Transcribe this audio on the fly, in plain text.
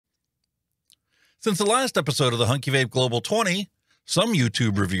Since the last episode of the Hunky Vape Global 20, some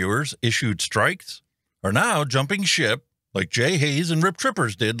YouTube reviewers issued strikes are now jumping ship like Jay Hayes and Rip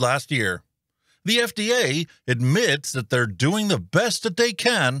Trippers did last year. The FDA admits that they're doing the best that they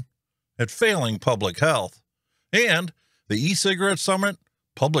can at failing public health. And the e-cigarette summit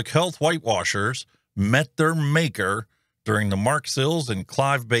public health whitewashers met their maker during the Marc, Sils, and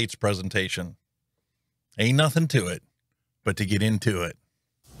Clive Bates presentation. Ain't nothing to it but to get into it.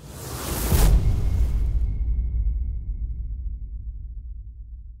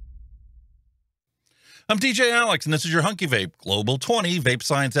 I'm DJ Alex, and this is your Hunky Vape Global 20 Vape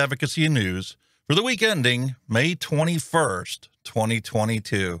Science Advocacy and News for the week ending May 21st,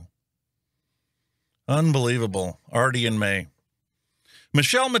 2022. Unbelievable. Already in May.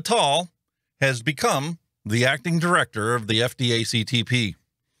 Michelle Mittal has become the acting director of the FDA CTP.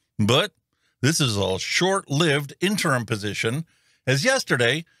 But this is a short-lived interim position, as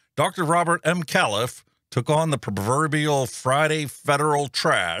yesterday, Dr. Robert M. Califf took on the proverbial Friday federal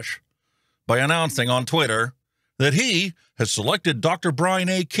trash by announcing on Twitter that he has selected Dr. Brian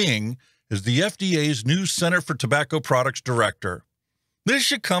A. King as the FDA's new Center for Tobacco Products Director. This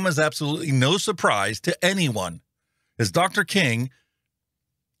should come as absolutely no surprise to anyone, as Dr. King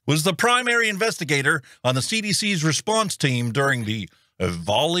was the primary investigator on the CDC's response team during the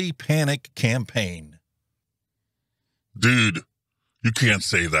Volley Panic campaign. Dude, you can't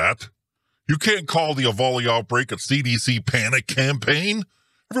say that. You can't call the Volley outbreak a CDC panic campaign.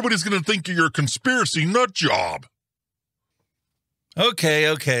 Everybody's going to think you're a conspiracy nut job.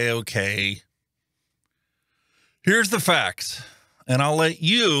 Okay. Here's the facts, and I'll let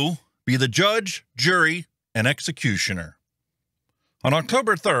you be the judge, jury, and executioner. On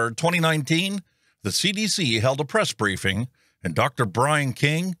October 3rd, 2019, the CDC held a press briefing, and Dr. Brian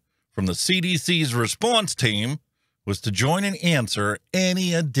King from the CDC's response team was to join and answer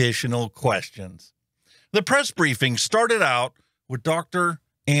any additional questions. The press briefing started out with Dr.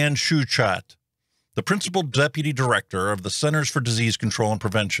 Ann Schuchat, the principal deputy director of the Centers for Disease Control and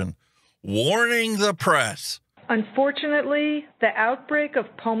Prevention, warning the press. Unfortunately, the outbreak of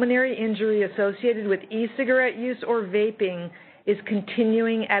pulmonary injury associated with e-cigarette use or vaping is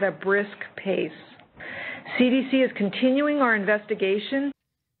continuing at a brisk pace. CDC is continuing our investigation.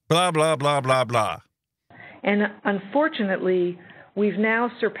 Blah, blah, blah, blah, blah. And unfortunately, we've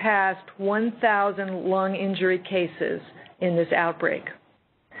now surpassed 1,000 lung injury cases in this outbreak.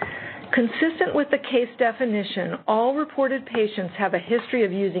 Consistent with the case definition, all reported patients have a history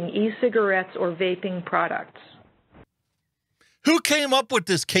of using e-cigarettes or vaping products. Who came up with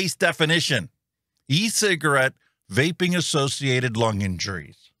this case definition? E-cigarette vaping-associated lung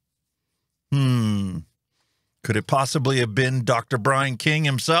injuries. Could it possibly have been Dr. Brian King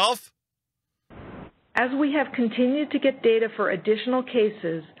himself? As we have continued to get data for additional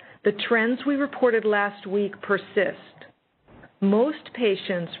cases, the trends we reported last week persist. Most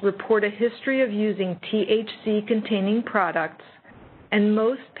patients report a history of using THC-containing products, and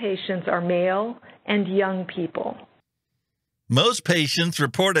most patients are male and young people. Most patients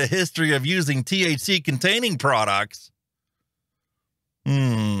report a history of using THC-containing products.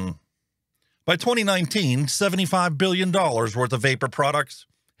 By 2019, $75 billion worth of vapor products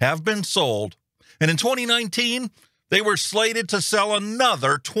have been sold. And in 2019, they were slated to sell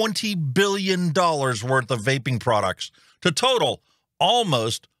another $20 billion worth of vaping products to total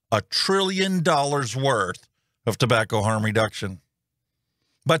almost $1 trillion worth of tobacco harm reduction.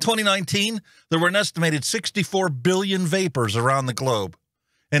 By 2019, there were an estimated 64 billion vapors around the globe,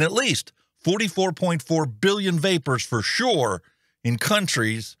 and at least 44.4 billion vapors for sure in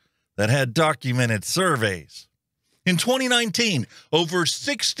countries that had documented surveys. In 2019, over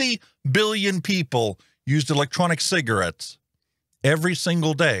 60 billion people used electronic cigarettes every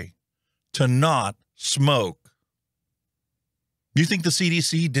single day to not smoke. You think the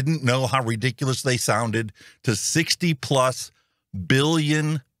CDC didn't know how ridiculous they sounded to 60+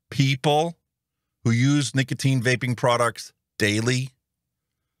 billion people who use nicotine vaping products daily?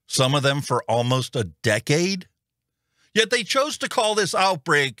 Some of them for almost a decade? Yet they chose to call this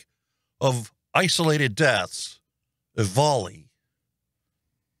outbreak of isolated deaths a volley.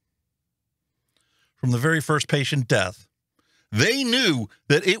 From the very first patient death, they knew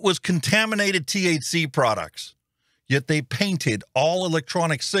that it was contaminated THC products, yet they painted all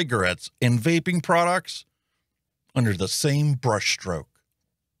electronic cigarettes and vaping products under the same brushstroke.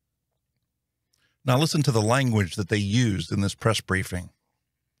 Now listen to the language that they used in this press briefing.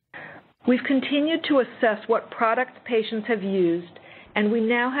 We've continued to assess what products patients have used, and we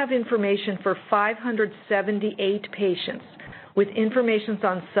now have information for 578 patients with information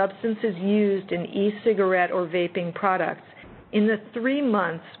on substances used in e-cigarette or vaping products in the 3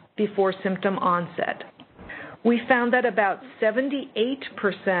 months before symptom onset. We found that about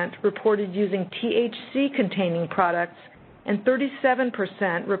 78% reported using THC-containing products and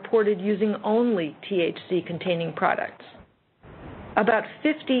 37% reported using only THC-containing products. About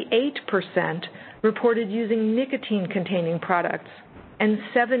 58% reported using nicotine-containing products, and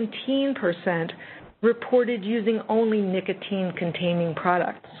 17% reported using only nicotine-containing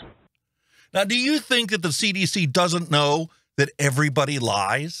products. Now, do you think that the CDC doesn't know that everybody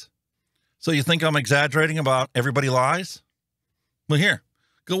lies? So you think I'm exaggerating about everybody lies? Well, here,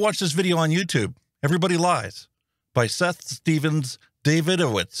 go watch this video on YouTube, Everybody Lies, by Seth Stevens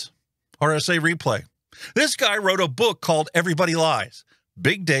Davidowitz, RSA Replay. This guy wrote a book called Everybody Lies,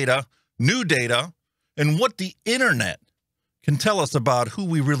 Big Data, New Data, and what the internet can tell us about who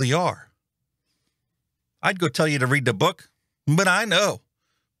we really are. I'd go tell you to read the book, but I know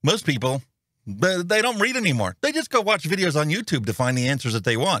most people, they don't read anymore. They just go watch videos on YouTube to find the answers that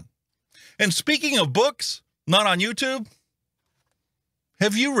they want. And speaking of books, not on YouTube,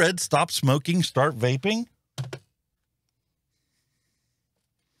 have you read Stop Smoking, Start Vaping?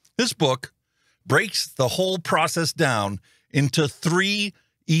 This book breaks the whole process down into 3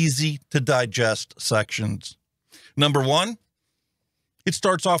 easy-to-digest sections. Number 1, it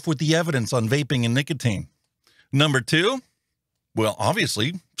starts off with the evidence on vaping and nicotine. Number 2, well,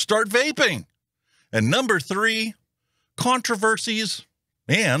 obviously, start vaping. And number 3, controversies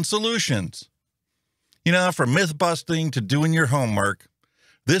and solutions. You know, from myth-busting to doing your homework,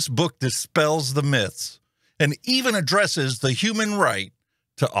 this book dispels the myths and even addresses the human right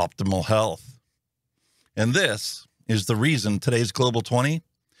to optimal health. And this is the reason today's Global 20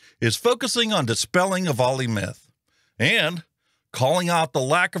 is focusing on dispelling a volley myth and calling out the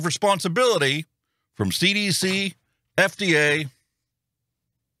lack of responsibility from CDC, FDA,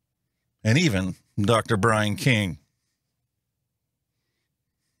 and even Dr. Brian King.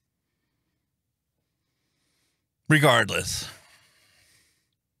 Regardless,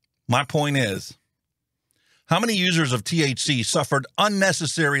 my point is, how many users of THC suffered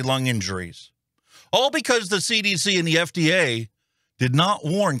unnecessary lung injuries? All because the CDC and the FDA did not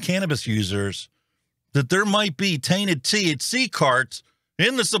warn cannabis users that there might be tainted THC carts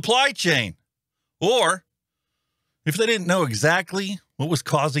in the supply chain. Or, if they didn't know exactly what was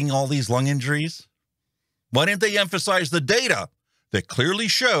causing all these lung injuries, why didn't they emphasize the data that clearly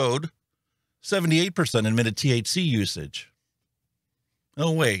showed 78% admitted THC usage?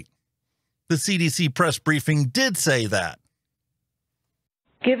 Oh, wait. The CDC press briefing did say that.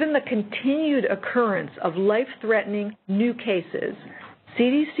 Given the continued occurrence of life-threatening new cases,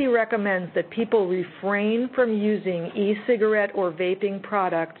 CDC recommends that people refrain from using e-cigarette or vaping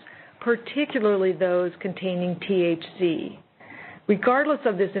products, particularly those containing THC. Regardless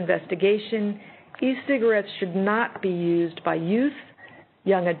of this investigation, e-cigarettes should not be used by youth,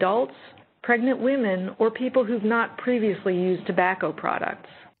 young adults, pregnant women, or people who've not previously used tobacco products.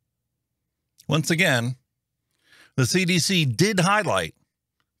 Once again, the CDC did highlight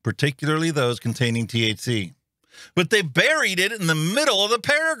particularly those containing THC, but they buried it in the middle of the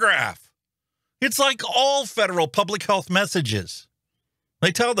paragraph. It's like all federal public health messages.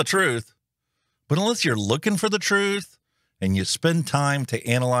 They tell the truth, but unless you're looking for the truth and you spend time to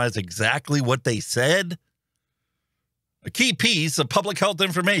analyze exactly what they said, a key piece of public health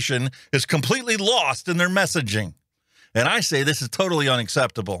information is completely lost in their messaging. And I say this is totally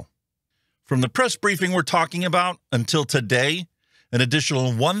unacceptable. From the press briefing we're talking about until today, an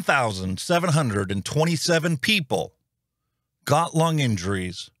additional 1,727 people got lung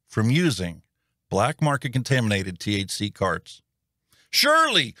injuries from using black market contaminated THC carts.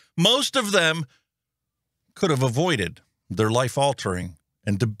 Surely, most of them could have avoided their life-altering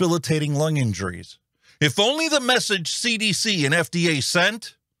and debilitating lung injuries if only the message CDC and FDA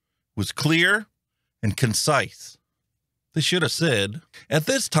sent was clear and concise. They should have said, at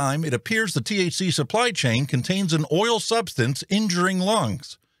this time, it appears the THC supply chain contains an oil substance injuring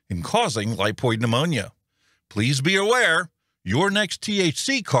lungs and causing lipoid pneumonia. Please be aware, your next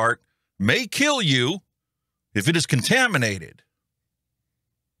THC cart may kill you if it is contaminated.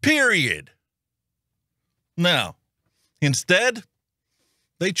 Period. Now, instead,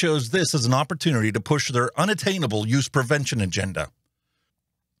 they chose this as an opportunity to push their unattainable use prevention agenda.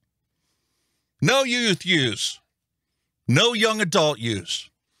 No youth use. No young adult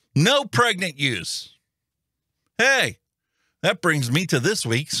use. No pregnant use. Hey, that brings me to this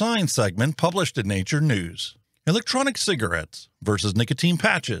week's science segment published in Nature News. Electronic cigarettes versus nicotine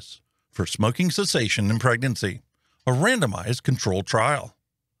patches for smoking cessation in pregnancy. A randomized controlled trial.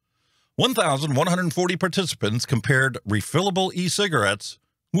 1,140 participants compared refillable e-cigarettes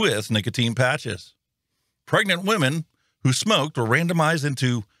with nicotine patches. Pregnant women who smoked were randomized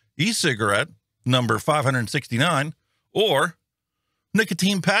into e-cigarette number 569, or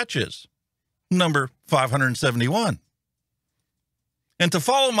nicotine patches number 571. And to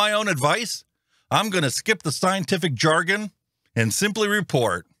follow my own advice, I'm going to skip the scientific jargon and simply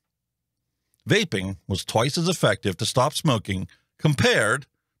report vaping was twice as effective to stop smoking compared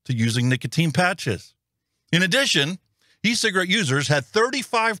to using nicotine patches. In addition, e-cigarette users had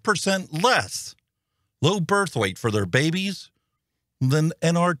 35% less low birth weight for their babies than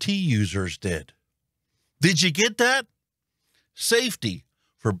NRT users did. Did you get that? Safety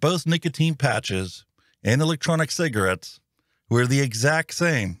for both nicotine patches and electronic cigarettes were the exact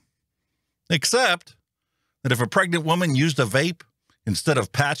same, except that if a pregnant woman used a vape instead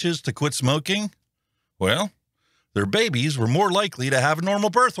of patches to quit smoking, well, their babies were more likely to have a normal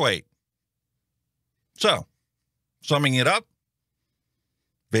birth weight. So, summing it up,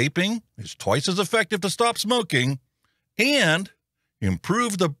 vaping is twice as effective to stop smoking and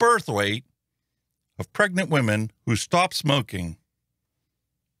improve the birth weight of pregnant women who stop smoking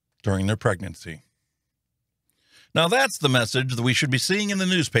during their pregnancy. Now that's the message that we should be seeing in the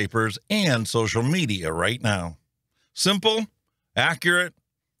newspapers and social media right now. Simple, accurate,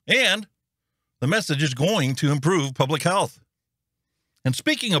 and the message is going to improve public health. And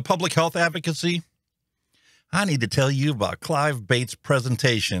speaking of public health advocacy, I need to tell you about Clive Bates'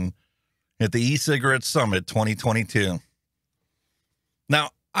 presentation at the E-Cigarette Summit 2022. Now,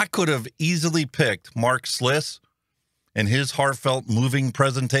 I could have easily picked Marc Sils and his heartfelt, moving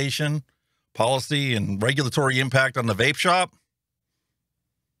presentation, policy and regulatory impact on the vape shop,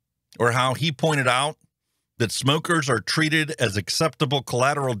 or how he pointed out that smokers are treated as acceptable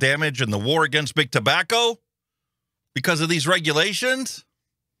collateral damage in the war against big tobacco because of these regulations.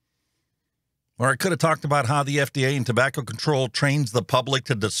 Or I could have talked about how the FDA and tobacco control trains the public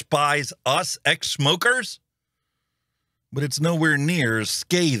to despise us ex-smokers, but it's nowhere near as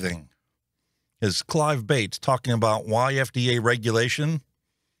scathing as Clive Bates talking about why FDA regulation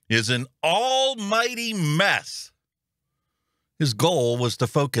is an almighty mess. His goal was to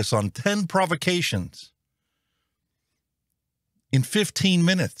focus on 10 provocations in 15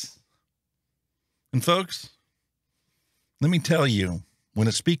 minutes. And folks, let me tell you, when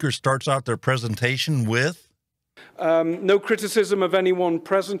a speaker starts out their presentation with, no criticism of anyone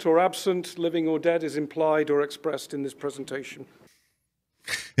present or absent, living or dead, is implied or expressed in this presentation.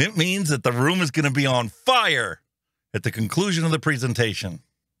 It means that the room is going to be on fire at the conclusion of the presentation.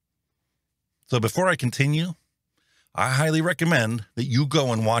 So before I continue, I highly recommend that you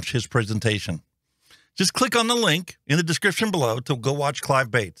go and watch his presentation. Just click on the link in the description below to go watch Clive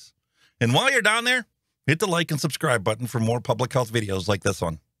Bates. And while you're down there, hit the like and subscribe button for more public health videos like this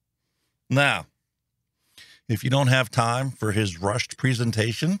one. Now, if you don't have time for his rushed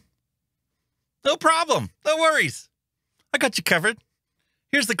presentation, no problem. No worries. I got you covered.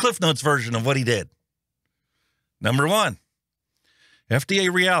 Here's the Cliff Notes version of what he did. Number 1,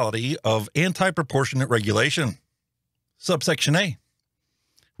 FDA reality of anti-proportionate regulation. Subsection A,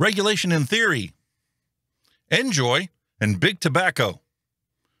 regulation in theory. Enjoy and big tobacco.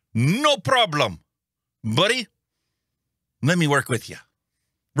 No problem. Buddy, let me work with you.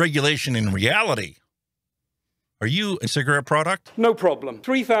 Regulation in reality. Are you a cigarette product? No problem.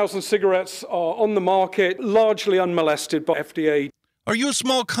 3,000 cigarettes are on the market, largely unmolested by FDA. Are you a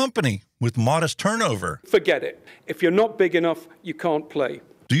small company with modest turnover? Forget it. If you're not big enough, you can't play.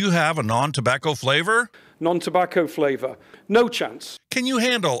 Do you have a non-tobacco flavor? Non-tobacco flavor. No chance. Can you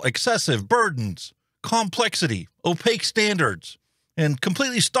handle excessive burdens, complexity, opaque standards, and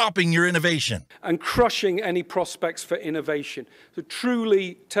completely stopping your innovation? And crushing any prospects for innovation. It's a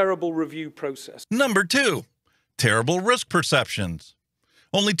truly terrible review process. Number 2, terrible risk perceptions.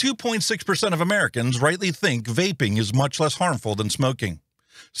 Only 2.6% of Americans rightly think vaping is much less harmful than smoking.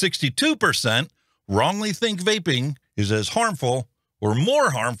 62% wrongly think vaping is as harmful or more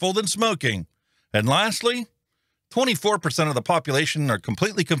harmful than smoking. And lastly, 24% of the population are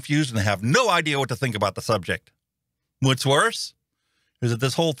completely confused and have no idea what to think about the subject. What's worse is that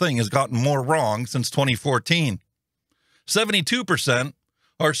this whole thing has gotten more wrong since 2014. 72%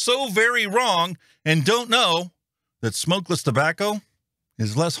 are so very wrong and don't know that smokeless tobacco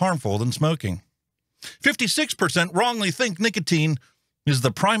is less harmful than smoking. 56% wrongly think nicotine is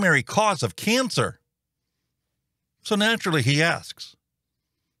the primary cause of cancer. So naturally he asks,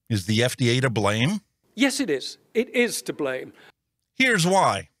 is the FDA to blame? Yes, it is. It is to blame. Here's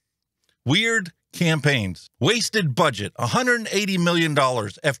why. Weird campaigns, wasted budget, $180 million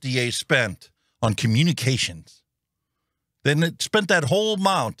FDA spent on communications. Then it spent that whole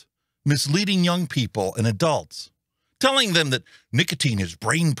amount misleading young people and adults, telling them that nicotine is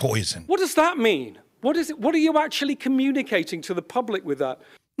brain poison. What does that mean? What is it? What are you actually communicating to the public with that?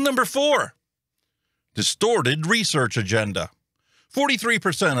 Number 4, distorted research agenda.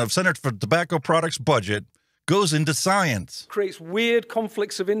 43% of Center for Tobacco Products budget goes into science. Creates weird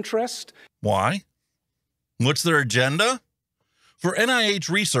conflicts of interest. Why? What's their agenda? For NIH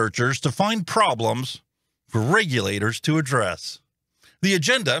researchers to find problems for regulators to address. The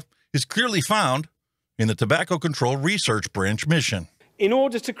agenda is clearly found in the Tobacco Control Research Branch mission. In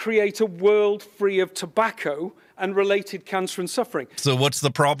order to create a world free of tobacco and related cancer and suffering. So what's the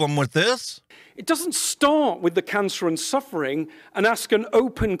problem with this? It doesn't start with the cancer and suffering and ask an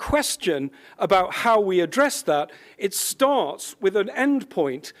open question about how we address that. It starts with an end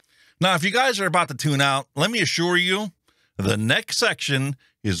point. Now, if you guys are about to tune out, let me assure you, the next section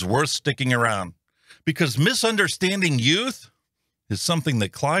is worth sticking around, because misunderstanding youth is something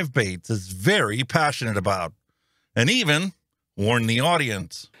that Clive Bates is very passionate about, and even warned the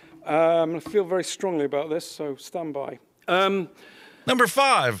audience. I feel very strongly about this, so stand by. Number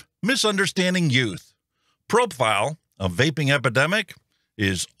 5, misunderstanding youth. Profile of vaping epidemic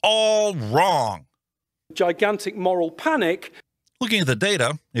is all wrong. Gigantic moral panic. Looking at the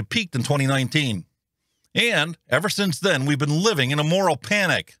data, it peaked in 2019. And ever since then, we've been living in a moral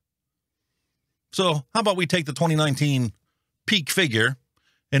panic. So how about we take the 2019 peak figure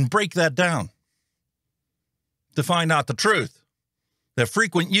and break that down to find out the truth. That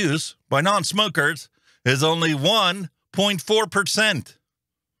frequent use by non-smokers is only 1.4%.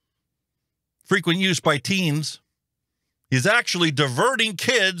 Frequent use by teens is actually diverting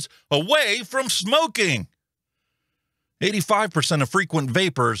kids away from smoking. 85% of frequent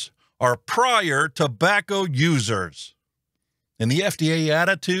vapors are prior tobacco users. And the FDA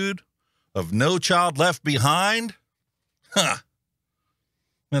attitude of no child left behind?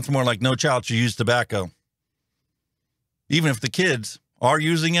 That's more like no child should use tobacco. Even if the kids are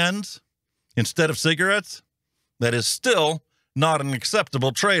using ends instead of cigarettes, that is still not an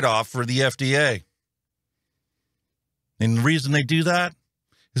acceptable trade-off for the FDA. And the reason they do that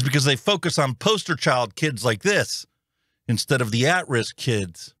is because they focus on poster child kids like this instead of the at-risk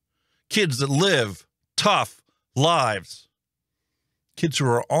kids. Kids that live tough lives. Kids who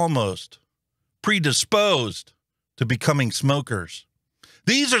are almost predisposed to becoming smokers.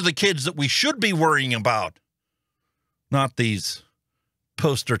 These are the kids that we should be worrying about, not these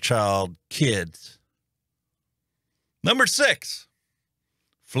poster child kids. Number 6,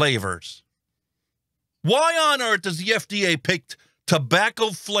 flavors. Why on earth does the FDA pick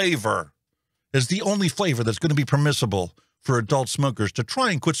tobacco flavor as the only flavor that's going to be permissible for adult smokers to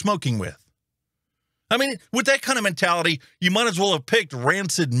try and quit smoking with? I mean, with that kind of mentality, you might as well have picked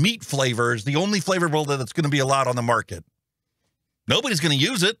rancid meat flavor as the only flavor that's going to be allowed on the market. Nobody's going to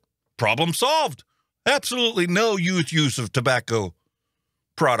use it. Problem solved. Absolutely no youth use of tobacco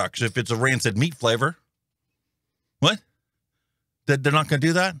products if it's a rancid meat flavor. What? They're not going to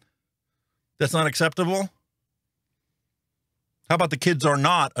do that? That's not acceptable? How about the kids are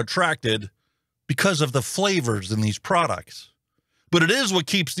not attracted because of the flavors in these products? But it is what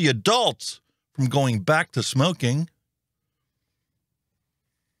keeps the adults from going back to smoking.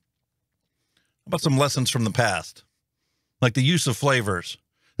 How about some lessons from the past? Like the use of flavors.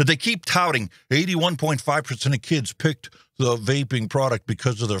 That they keep touting 81.5% of kids picked the vaping product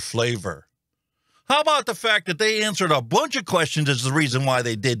because of their flavor. How about the fact that they answered a bunch of questions as the reason why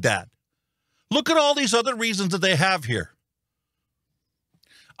they did that? Look at all these other reasons that they have here.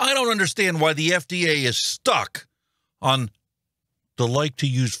 I don't understand why the FDA is stuck on the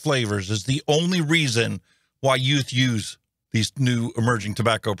like-to-use flavors as the only reason why youth use these new emerging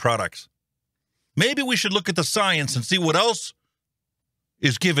tobacco products. Maybe we should look at the science and see what else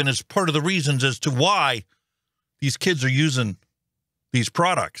is given as part of the reasons as to why these kids are using these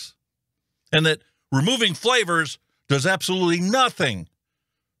products. And that removing flavors does absolutely nothing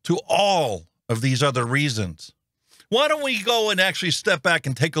to all of these other reasons. Why don't we go and actually step back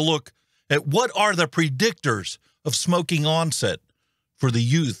and take a look at what are the predictors of smoking onset for the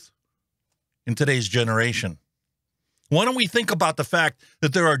youth in today's generation? Why don't we think about the fact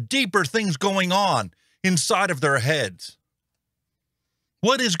that there are deeper things going on inside of their heads?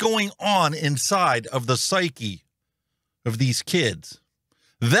 What is going on inside of the psyche of these kids?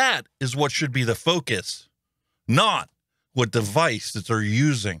 That is what should be the focus, not what device that they're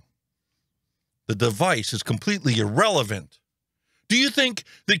using. The device is completely irrelevant. Do you think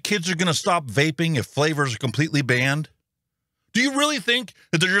that kids are going to stop vaping if flavors are completely banned? Do you really think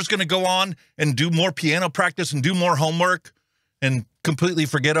that they're just going to go on and do more piano practice and do more homework and completely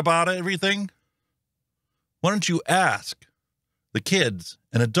forget about everything? Why don't you ask the kids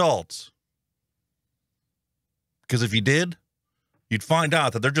and adults? Because if you did, you'd find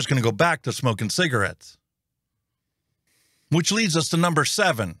out that they're just going to go back to smoking cigarettes. Which leads us to number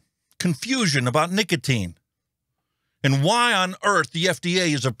 7, confusion about nicotine. And why on earth the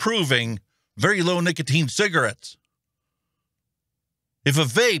FDA is approving very low nicotine cigarettes. If a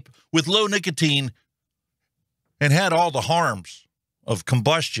vape with low nicotine and had all the harms of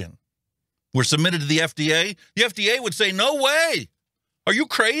combustion were submitted to the FDA would say, no way. Are you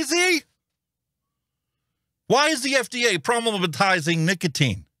crazy? Why is the FDA problematizing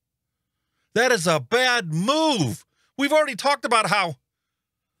nicotine? That is a bad move. We've already talked about how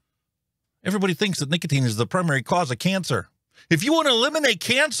everybody thinks that nicotine is the primary cause of cancer. If you want to eliminate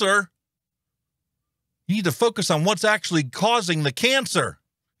cancer, you need to focus on what's actually causing the cancer,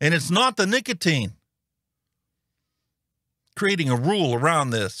 and it's not the nicotine. Creating a rule around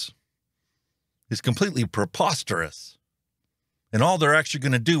this is completely preposterous. And all they're actually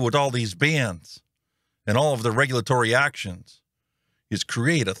going to do with all these bans and all of the regulatory actions is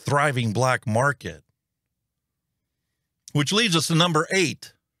create a thriving black market. Which leads us to number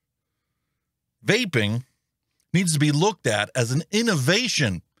 8. Vaping needs to be looked at as an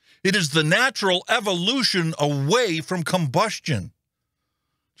innovation. It is the natural evolution away from combustion.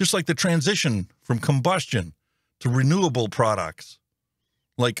 Just like the transition from combustion to renewable products,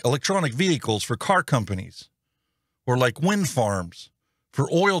 like electronic vehicles for car companies, or like wind farms for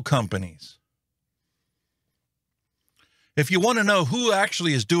oil companies. If you want to know who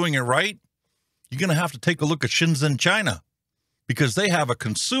actually is doing it right, you're going to have to take a look at Shenzhen, China, because they have a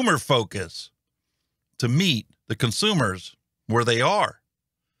consumer focus to meet the consumers where they are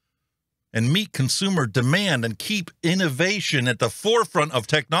and meet consumer demand and keep innovation at the forefront of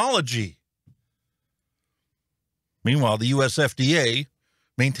technology. Meanwhile, the U.S. FDA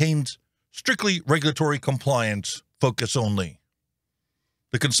maintains strictly regulatory compliance focus only.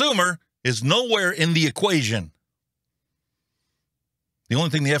 The consumer is nowhere in the equation. The only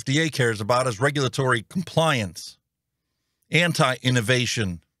thing the FDA cares about is regulatory compliance,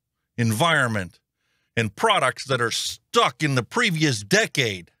 anti-innovation, environment, and products that are stuck in the previous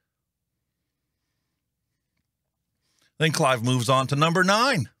decade. Then Clive moves on to number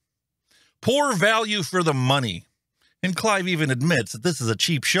 9, poor value for the money. And Clive even admits that this is a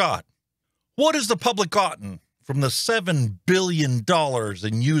cheap shot. What has the public gotten from the $7 billion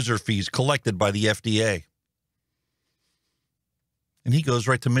in user fees collected by the FDA? And he goes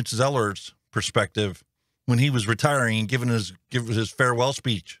right to Mitch Zeller's perspective when he was retiring and giving his farewell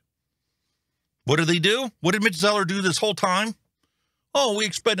speech. What did they do? What did Mitch Zeller do this whole time? Oh, we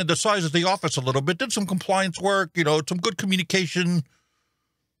expanded the size of the office a little bit, did some compliance work, some good communication.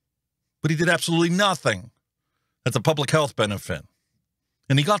 But he did absolutely nothing that's a public health benefit.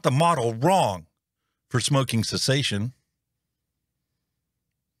 And he got the model wrong for smoking cessation.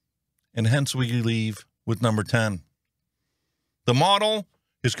 And hence we leave with number 10. The model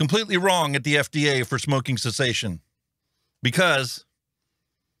is completely wrong at the FDA for smoking cessation because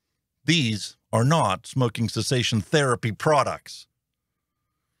these are not smoking cessation therapy products.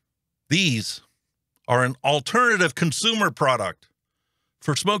 These are an alternative consumer product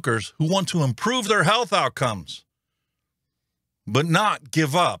for smokers who want to improve their health outcomes, but not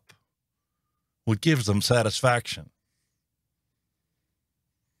give up what gives them satisfaction.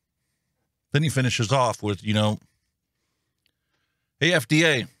 Then he finishes off with, hey,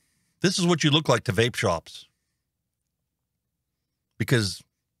 FDA, this is what you look like to vape shops. Because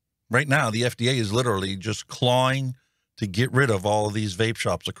right now, the FDA is literally just clawing to get rid of all of these vape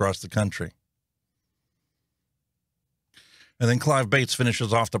shops across the country. And then Clive Bates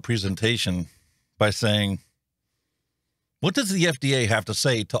finishes off the presentation by saying, what does the FDA have to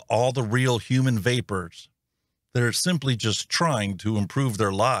say to all the real human vapors that are simply just trying to improve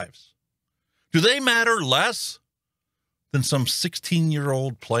their lives? Do they matter less than some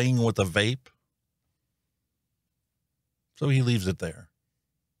 16-year-old playing with a vape? So he leaves it there.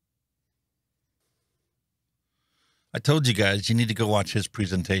 I told you guys you need to go watch his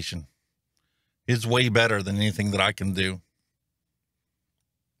presentation. It's way better than anything that I can do.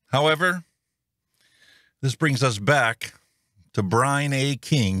 However, this brings us back to Brian A.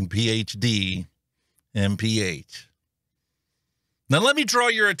 King, PhD, MPH. Now let me draw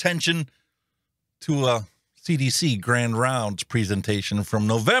your attention to a CDC Grand Rounds presentation from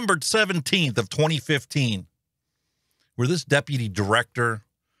November 17th of 2015, where this Deputy Director,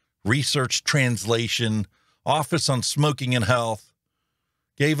 Research Translation, Office on Smoking and Health,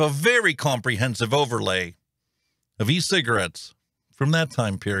 gave a very comprehensive overlay of e-cigarettes from that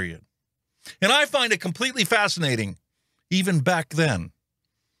time period. And I find it completely fascinating, even back then,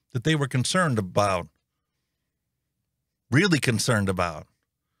 that they were really concerned about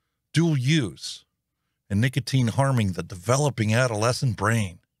dual use and nicotine harming the developing adolescent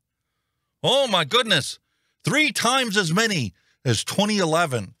brain. Oh my goodness, 3 times as many as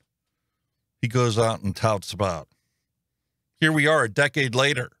 2011. He goes out and touts about. Here we are a decade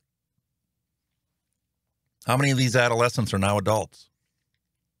later. How many of these adolescents are now adults?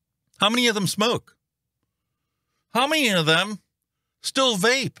 How many of them smoke? How many of them still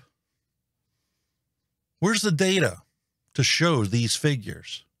vape? Where's the data to show these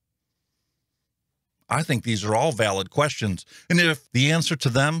figures? I think these are all valid questions. And if the answer to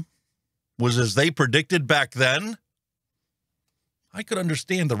them was as they predicted back then, I could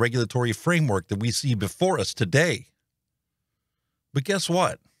understand the regulatory framework that we see before us today. But guess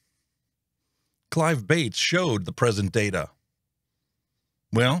what? Clive Bates showed the present data.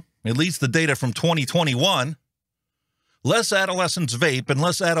 Well, at least the data from 2021, less adolescents vape and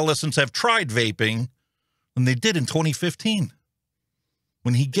less adolescents have tried vaping than they did in 2015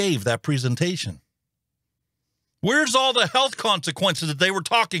 when he gave that presentation. Where's all the health consequences that they were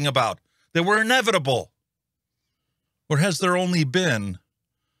talking about that were inevitable? Or has there only been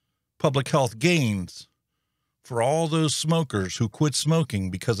public health gains for all those smokers who quit smoking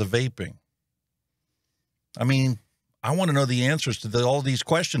because of vaping? I mean, I want to know the answers to all these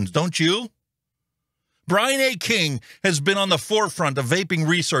questions, don't you? Brian A. King has been on the forefront of vaping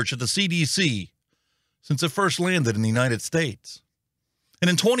research at the CDC since it first landed in the United States. And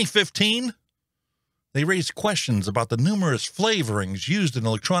in 2015, they raised questions about the numerous flavorings used in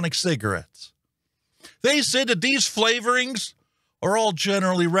electronic cigarettes. They said that these flavorings are all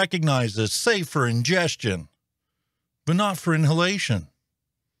generally recognized as safe for ingestion, but not for inhalation.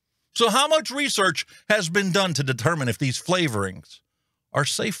 So how much research has been done to determine if these flavorings are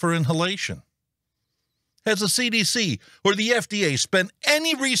safe for inhalation? Has the CDC or the FDA spent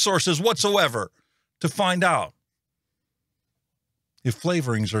any resources whatsoever to find out if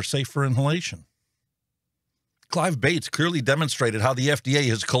flavorings are safe for inhalation? Clive Bates clearly demonstrated how the FDA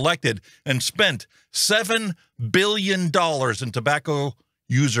has collected and spent $7 billion in tobacco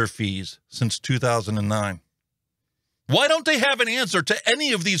user fees since 2009. Why don't they have an answer to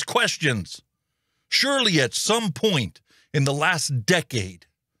any of these questions? Surely at some point in the last decade,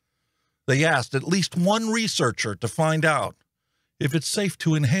 they asked at least one researcher to find out if it's safe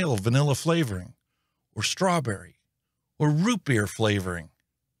to inhale vanilla flavoring or strawberry or root beer flavoring.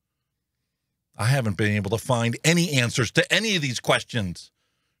 I haven't been able to find any answers to any of these questions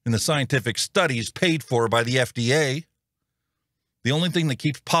in the scientific studies paid for by the FDA. The only thing that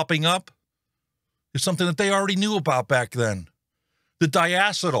keeps popping up is something that they already knew about back then. The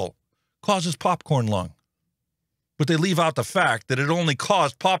diacetyl causes popcorn lung. But they leave out the fact that it only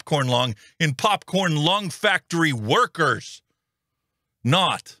caused popcorn lung in popcorn lung factory workers,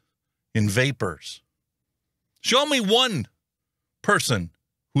 not in vapors. Show me one person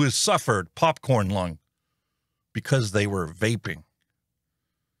who has suffered popcorn lung because they were vaping.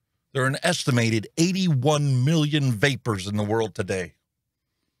 There are an estimated 81 million vapors in the world today.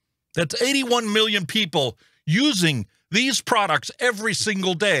 That's 81 million people using these products every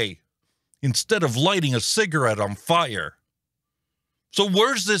single day instead of lighting a cigarette on fire. So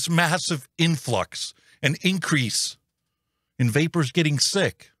where's this massive influx and increase in vapors getting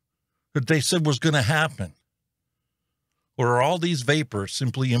sick that they said was going to happen? Or are all these vapors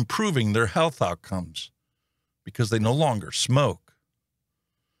simply improving their health outcomes because they no longer smoke?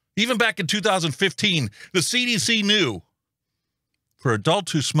 Even back in 2015, the CDC knew for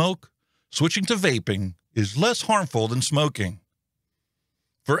adults who smoke, switching to vaping is less harmful than smoking.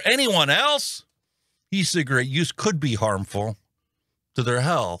 For anyone else, e-cigarette use could be harmful to their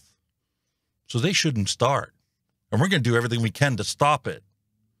health, so they shouldn't start. And we're going to do everything we can to stop it.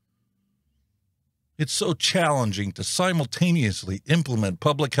 It's so challenging to simultaneously implement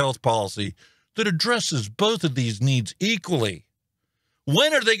public health policy that addresses both of these needs equally.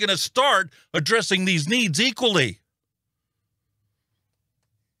 When are they going to start addressing these needs equally?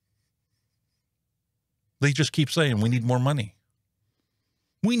 They just keep saying we need more money.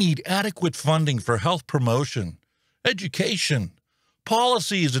 We need adequate funding for health promotion, education,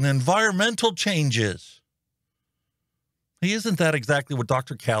 policies, and environmental changes. Hey, isn't that exactly what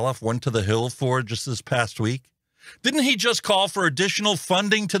Dr. Califf went to the Hill for just this past week? Didn't he just call for additional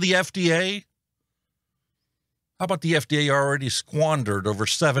funding to the FDA? How about the FDA already squandered over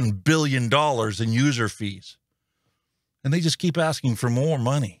 $7 billion in user fees? And they just keep asking for more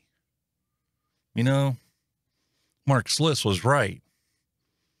money. You know, Marc Sils was right.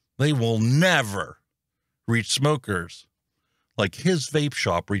 They will never reach smokers like his vape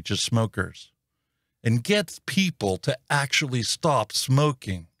shop reaches smokers and gets people to actually stop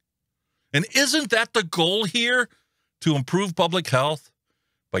smoking. And isn't that the goal here, to improve public health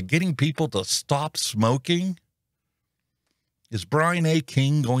by getting people to stop smoking? Is Brian A.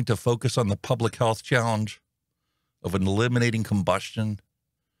 King going to focus on the public health challenge of eliminating combustion?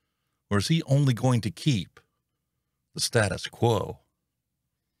 Or is he only going to keep the status quo?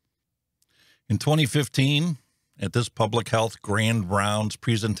 In 2015, at this Public Health Grand Rounds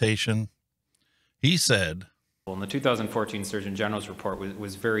presentation, he said, in the 2014 Surgeon General's report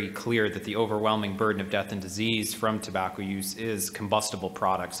was very clear that the overwhelming burden of death and disease from tobacco use is combustible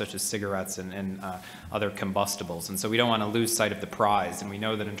products such as cigarettes and other combustibles. And so we don't want to lose sight of the prize. And we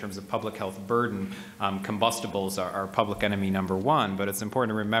know that in terms of public health burden, combustibles are public enemy number one. But it's important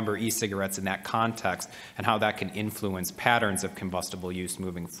to remember e-cigarettes in that context and how that can influence patterns of combustible use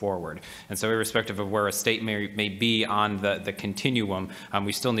moving forward. And so irrespective of where a state may be on the continuum,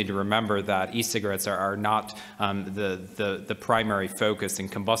 we still need to remember that e-cigarettes are not the primary focus,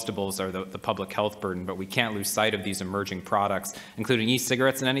 and combustibles are the public health burden, but we can't lose sight of these emerging products, including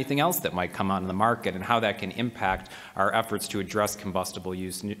e-cigarettes and anything else that might come on the market, and how that can impact our efforts to address combustible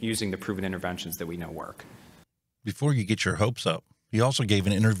use using the proven interventions that we know work. Before you get your hopes up, he also gave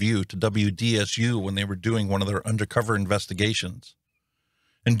an interview to WDSU when they were doing one of their undercover investigations.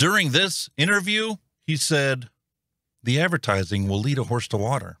 And during this interview, he said, the advertising will lead a horse to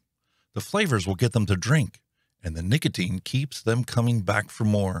water. The flavors will get them to drink, and the nicotine keeps them coming back for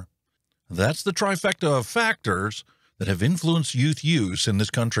more. That's the trifecta of factors that have influenced youth use in this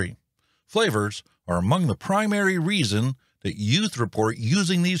country. Flavors are among the primary reason that youth report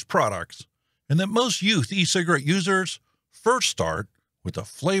using these products, and that most youth e-cigarette users first start with a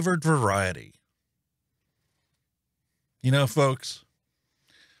flavored variety. You know, folks,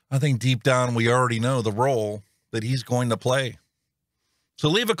 I think deep down we already know the role that he's going to play. So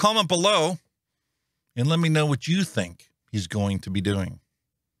leave a comment below and let me know what you think he's going to be doing.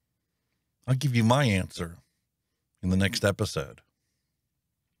 I'll give you my answer in the next episode.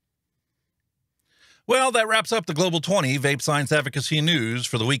 Well, that wraps up the Global 20 Vape Science Advocacy News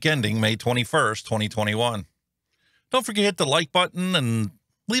for the week ending May 21st, 2021. Don't forget to hit the like button and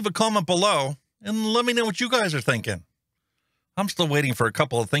leave a comment below and let me know what you guys are thinking. I'm still waiting for a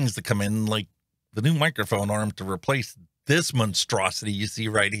couple of things to come in, like the new microphone arm to replace this monstrosity you see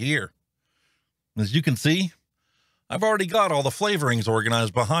right here. As you can see, I've already got all the flavorings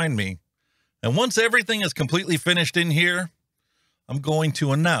organized behind me. And once everything is completely finished in here, I'm going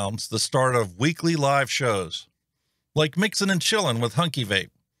to announce the start of weekly live shows, like Mixin' and Chillin' with Hunky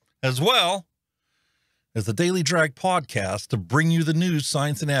Vape, as well as the Daily Drag podcast to bring you the news,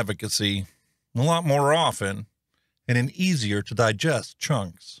 science, and advocacy a lot more often and in easier to digest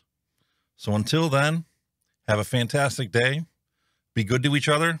chunks. So until then, have a fantastic day, be good to each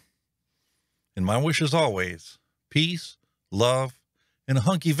other, and my wish is always peace, love, and a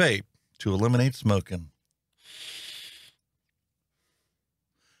hunky vape to eliminate smoking.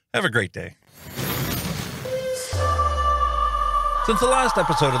 Have a great day. Since the last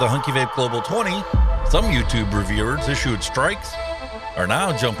episode of the Hunky Vape Global 20, some YouTube reviewers issued strikes are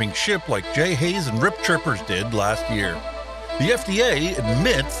now jumping ship like Jay Hayes and Rip Trippers did last year. The FDA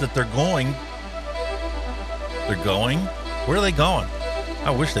admits that they're going? Where are they going?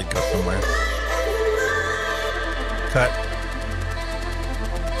 I wish they'd go somewhere. Cut.